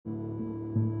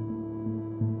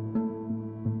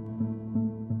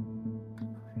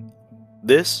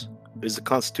This is the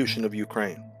Constitution of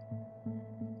Ukraine.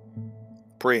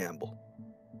 Preamble.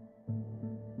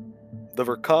 The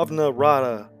Verkhovna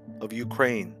Rada of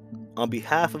Ukraine, on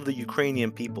behalf of the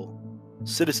Ukrainian people,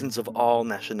 citizens of all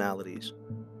nationalities,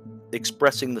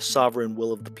 expressing the sovereign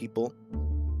will of the people,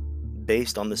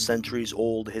 based on the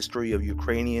centuries-old history of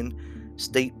Ukrainian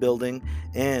state building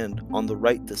and on the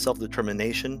right to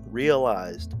self-determination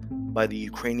realized by the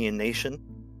Ukrainian nation,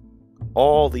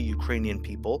 all the Ukrainian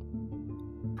people,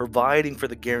 providing for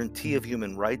the guarantee of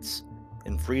human rights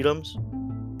and freedoms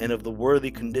and of the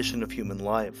worthy condition of human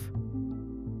life,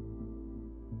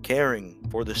 caring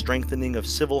for the strengthening of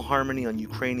civil harmony on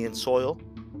Ukrainian soil,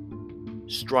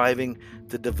 striving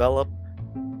to develop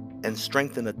and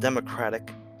strengthen a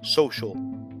democratic, social,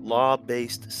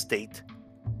 law-based state,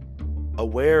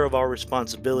 aware of our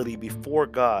responsibility before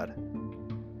God,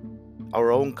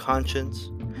 our own conscience,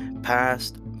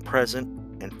 past, present,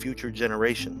 and future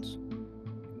generations,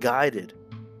 guided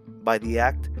by the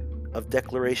Act of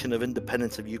Declaration of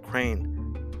Independence of Ukraine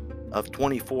of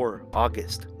 24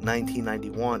 August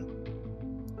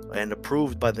 1991 and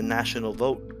approved by the national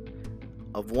vote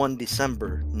of 1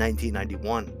 December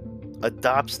 1991,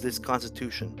 adopts this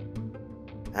constitution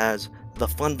as the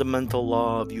fundamental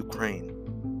law of Ukraine.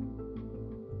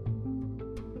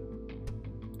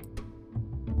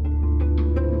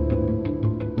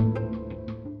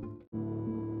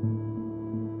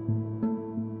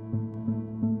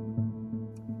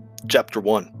 Chapter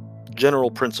 1. General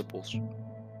Principles.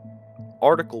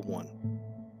 Article 1.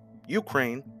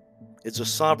 Ukraine is a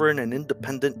sovereign and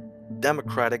independent,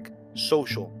 democratic,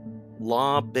 social,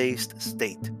 law-based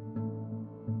state.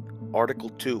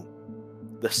 Article 2.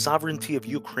 The sovereignty of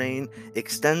Ukraine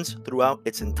extends throughout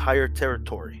its entire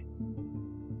territory.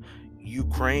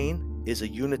 Ukraine is a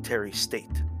unitary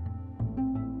state.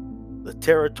 The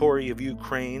territory of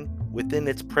Ukraine within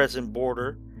its present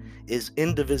border is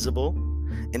indivisible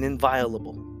and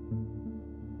inviolable.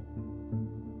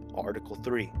 Article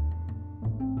 3.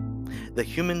 The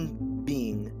human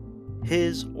being,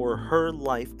 his or her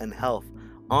life and health,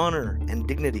 honor and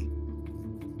dignity,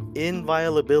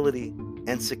 inviolability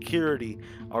and security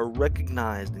are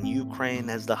recognized in Ukraine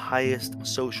as the highest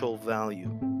social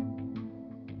value.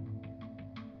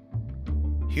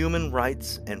 Human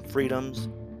rights and freedoms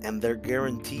and their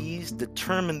guarantees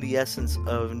determine the essence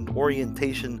of an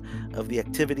orientation of the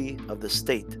activity of the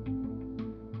state.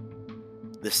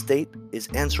 The state is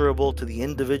answerable to the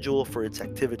individual for its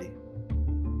activity.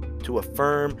 To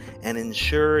affirm and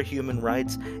ensure human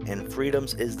rights and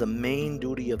freedoms is the main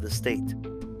duty of the state.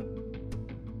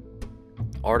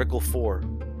 Article 4.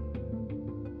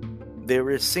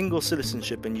 There is single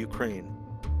citizenship in Ukraine.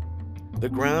 The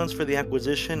grounds for the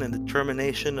acquisition and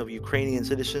determination of Ukrainian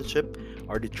citizenship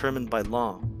are determined by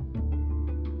law.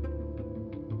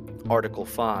 Article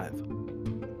 5.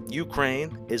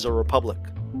 Ukraine is a republic.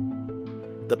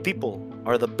 The people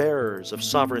are the bearers of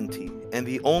sovereignty and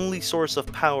the only source of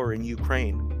power in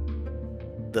Ukraine.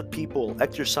 The people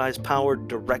exercise power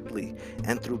directly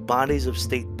and through bodies of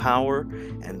state power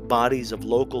and bodies of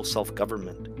local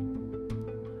self-government.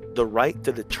 The right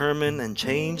to determine and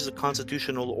change the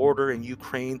constitutional order in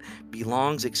Ukraine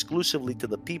belongs exclusively to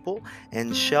the people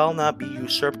and shall not be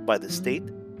usurped by the state,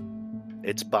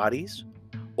 its bodies,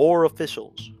 or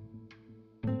officials.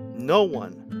 No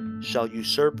one shall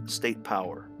usurp state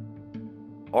power.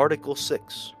 Article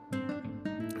 6.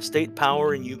 State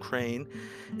power in Ukraine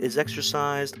is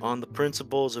exercised on the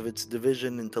principles of its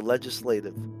division into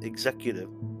legislative, executive,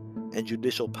 and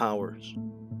judicial powers.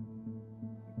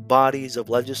 Bodies of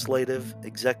legislative,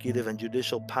 executive, and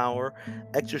judicial power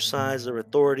exercise their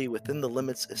authority within the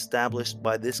limits established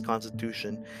by this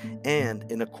Constitution and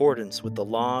in accordance with the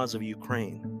laws of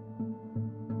Ukraine.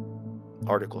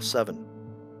 Article 7.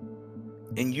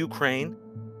 In Ukraine,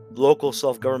 local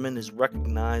self-government is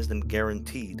recognized and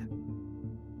guaranteed.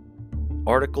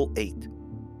 Article 8.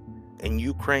 In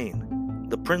Ukraine,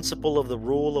 the principle of the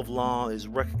rule of law is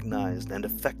recognized and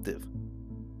effective.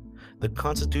 The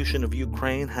Constitution of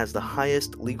Ukraine has the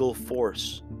highest legal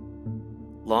force.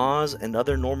 Laws and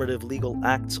other normative legal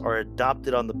acts are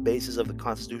adopted on the basis of the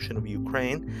Constitution of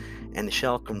Ukraine and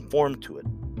shall conform to it.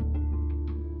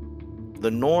 The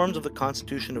norms of the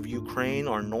Constitution of Ukraine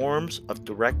are norms of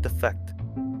direct effect.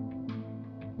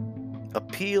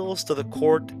 Appeals to the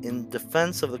court in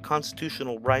defense of the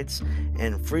constitutional rights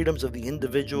and freedoms of the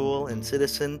individual and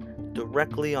citizen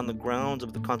directly on the grounds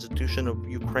of the Constitution of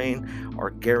Ukraine are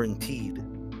guaranteed.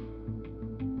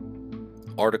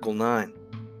 Article 9.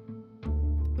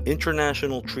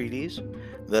 International treaties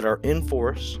that are in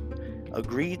force,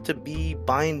 agreed to be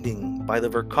binding by the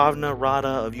Verkhovna Rada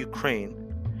of Ukraine,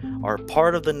 are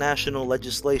part of the national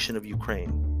legislation of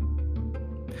Ukraine.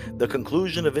 The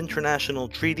conclusion of international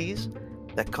treaties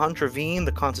that contravene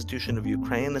the Constitution of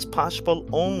Ukraine is possible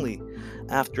only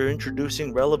after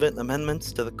introducing relevant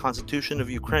amendments to the Constitution of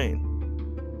Ukraine.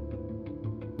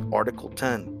 Article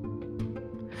 10.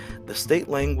 The state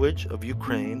language of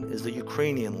Ukraine is the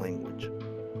Ukrainian language.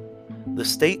 The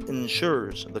state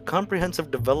ensures the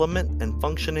comprehensive development and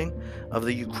functioning of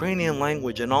the Ukrainian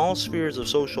language in all spheres of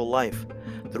social life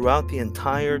throughout the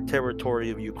entire territory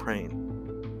of Ukraine.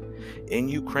 In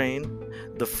Ukraine,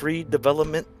 the free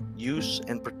development, use,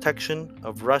 and protection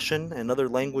of Russian and other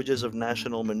languages of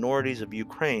national minorities of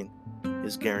Ukraine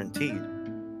is guaranteed.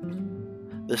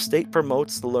 The state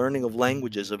promotes the learning of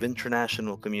languages of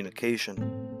international communication.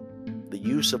 The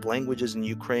use of languages in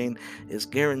Ukraine is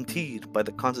guaranteed by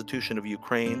the Constitution of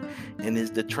Ukraine and is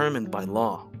determined by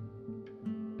law.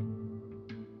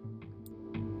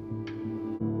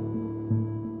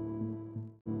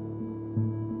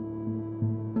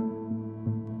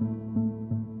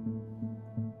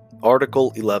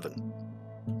 Article 11.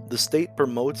 The state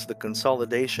promotes the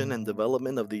consolidation and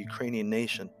development of the Ukrainian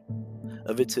nation,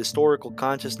 of its historical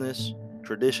consciousness,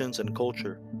 traditions, and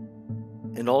culture,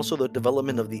 and also the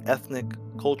development of the ethnic,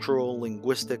 cultural,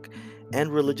 linguistic,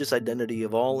 and religious identity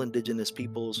of all indigenous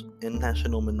peoples and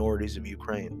national minorities of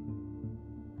Ukraine.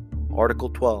 Article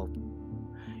 12.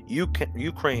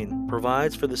 Ukraine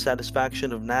provides for the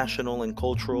satisfaction of national and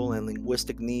cultural and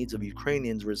linguistic needs of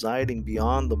Ukrainians residing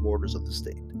beyond the borders of the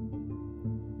state.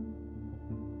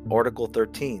 Article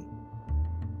 13.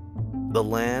 The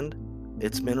land,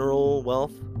 its mineral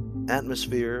wealth,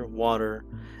 atmosphere, water,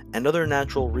 and other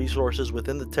natural resources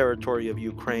within the territory of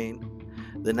Ukraine,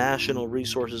 the national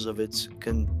resources of its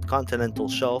continental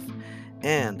shelf,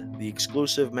 and the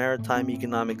exclusive maritime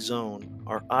economic zone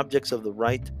are objects of the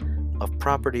right of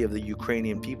property of the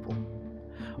Ukrainian people.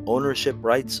 Ownership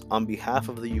rights on behalf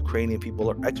of the Ukrainian people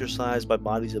are exercised by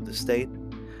bodies of the state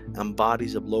and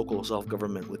bodies of local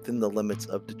self-government within the limits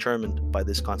determined by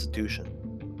this Constitution.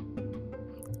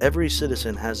 Every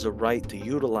citizen has the right to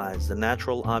utilize the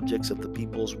natural objects of the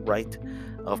people's right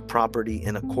of property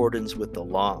in accordance with the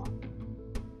law.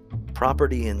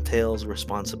 Property entails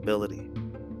responsibility.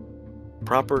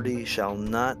 Property shall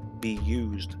not be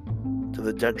used to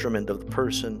the detriment of the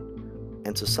person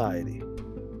and society.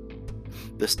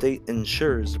 The state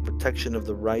ensures the protection of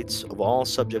the rights of all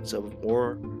subjects of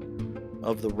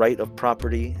the right of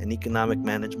property and economic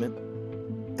management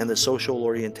and the social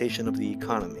orientation of the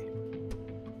economy.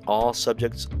 All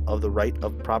subjects of the right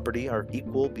of property are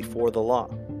equal before the law.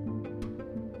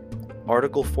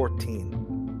 Article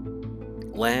 14.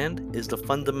 Land is the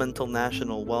fundamental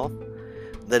national wealth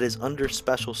that is under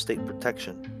special state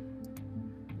protection.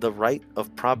 The right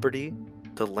of property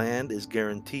to land is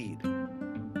guaranteed.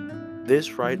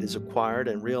 This right is acquired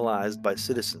and realized by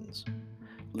citizens,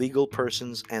 legal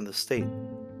persons, and the state,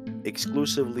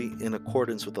 exclusively in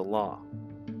accordance with the law.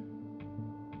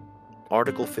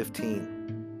 Article 15.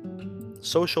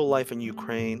 Social life in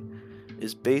Ukraine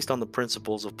is based on the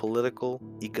principles of political,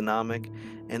 economic,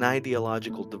 and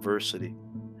ideological diversity.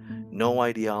 No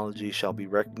ideology shall be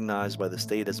recognized by the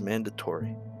state as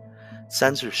mandatory.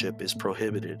 Censorship is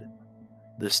prohibited.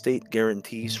 The state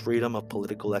guarantees freedom of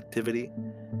political activity,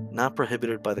 not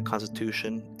prohibited by the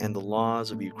Constitution and the laws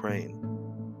of Ukraine.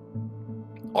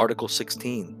 Article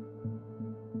 16.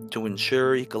 To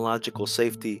ensure ecological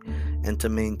safety and to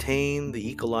maintain the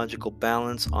ecological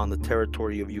balance on the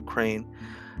territory of Ukraine,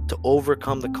 to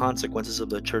overcome the consequences of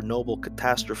the Chernobyl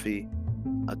catastrophe,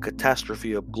 a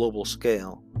catastrophe of global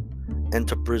scale, and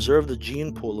to preserve the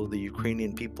gene pool of the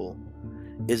Ukrainian people,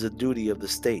 is a duty of the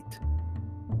state.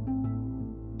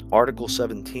 Article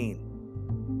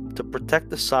 17. To protect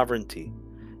the sovereignty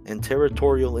and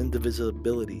territorial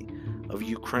indivisibility of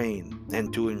Ukraine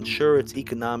and to ensure its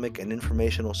economic and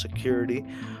informational security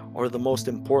are the most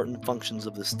important functions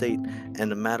of the state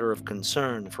and a matter of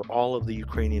concern for all of the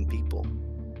Ukrainian people.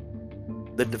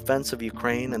 The defense of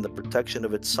Ukraine and the protection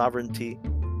of its sovereignty,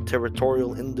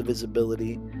 territorial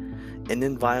indivisibility, and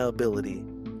inviolability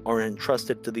are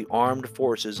entrusted to the armed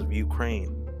forces of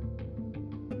Ukraine.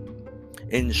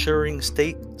 Ensuring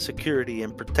state security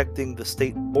and protecting the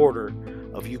state border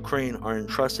of Ukraine are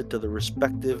entrusted to the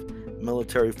respective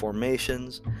military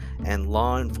formations and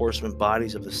law enforcement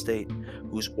bodies of the state,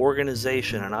 whose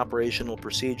organization and operational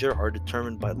procedure are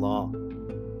determined by law.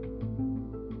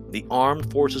 The armed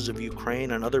forces of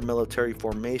Ukraine and other military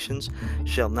formations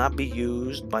shall not be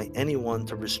used by anyone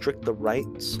to restrict the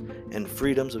rights and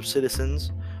freedoms of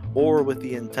citizens or with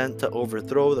the intent to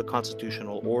overthrow the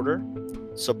constitutional order,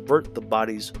 subvert the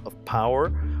bodies of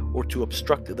power, or to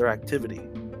obstruct their activity.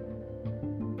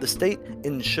 The state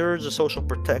ensures the social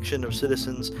protection of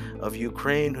citizens of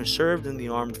Ukraine who served in the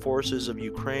armed forces of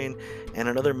Ukraine and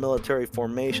in other military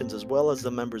formations, as well as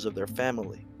the members of their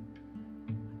family.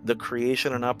 The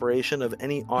creation and operation of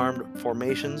any armed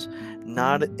formations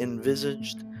not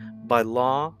envisaged by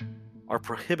law are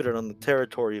prohibited on the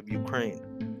territory of Ukraine.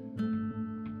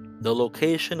 The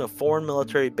location of foreign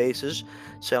military bases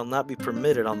shall not be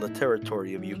permitted on the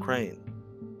territory of Ukraine.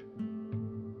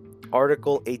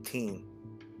 Article 18.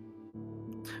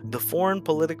 The foreign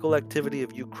political activity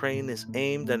of Ukraine is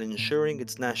aimed at ensuring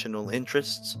its national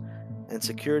interests and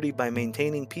security by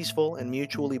maintaining peaceful and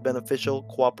mutually beneficial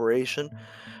cooperation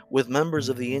with members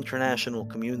of the international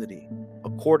community,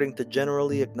 according to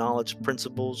generally acknowledged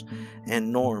principles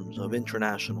and norms of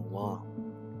international law.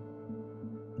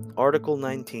 Article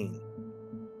 19.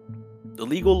 The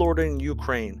legal order in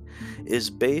Ukraine is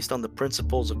based on the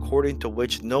principles according to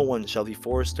which no one shall be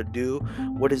forced to do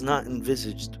what is not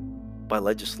envisaged by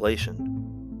legislation.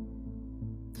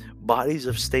 Bodies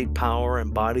of state power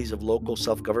and bodies of local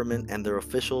self-government and their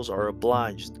officials are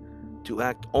obliged to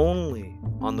act only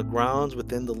on the grounds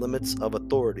within the limits of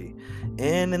authority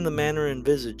and in the manner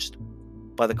envisaged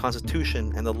by the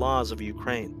Constitution and the laws of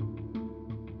Ukraine.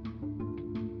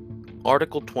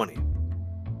 Article 20.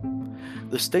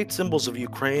 The state symbols of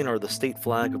Ukraine are the state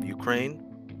flag of Ukraine,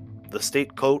 the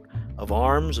state coat of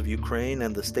arms of Ukraine,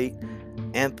 and the state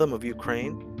anthem of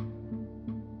Ukraine.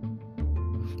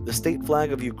 The state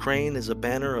flag of Ukraine is a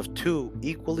banner of two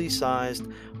equally sized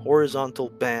horizontal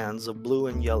bands of blue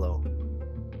and yellow.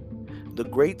 The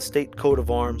great state coat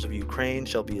of arms of Ukraine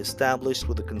shall be established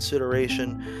with the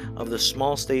consideration of the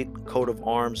small state coat of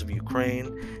arms of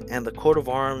Ukraine and the coat of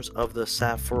arms of the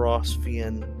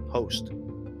Zaporossian host,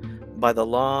 by the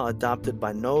law adopted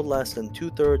by no less than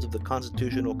 2/3 of the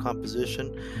constitutional composition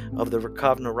of the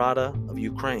Verkhovna Rada of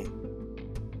Ukraine.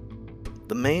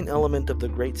 The main element of the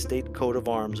great state coat of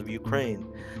arms of Ukraine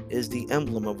is the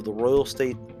emblem of the royal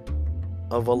state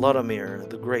of Volodymyr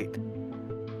the Great,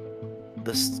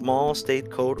 the small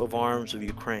state coat of arms of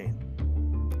Ukraine.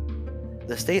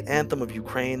 The state anthem of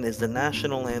Ukraine is the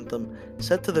national anthem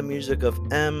set to the music of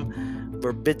M.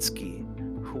 Verbitsky,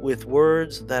 with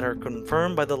words that are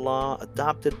confirmed by the law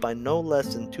adopted by no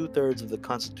less than 2/3 of the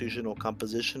constitutional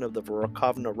composition of the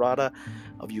Verkhovna Rada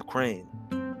of Ukraine.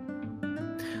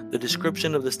 The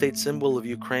description of the state symbol of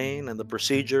Ukraine and the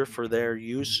procedure for their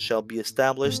use shall be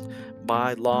established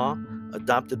by law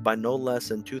adopted by no less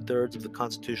than 2/3 of the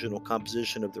constitutional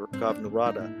composition of the Verkhovna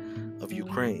Rada of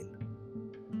Ukraine.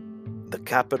 The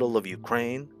capital of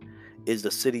Ukraine is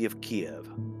the city of Kiev.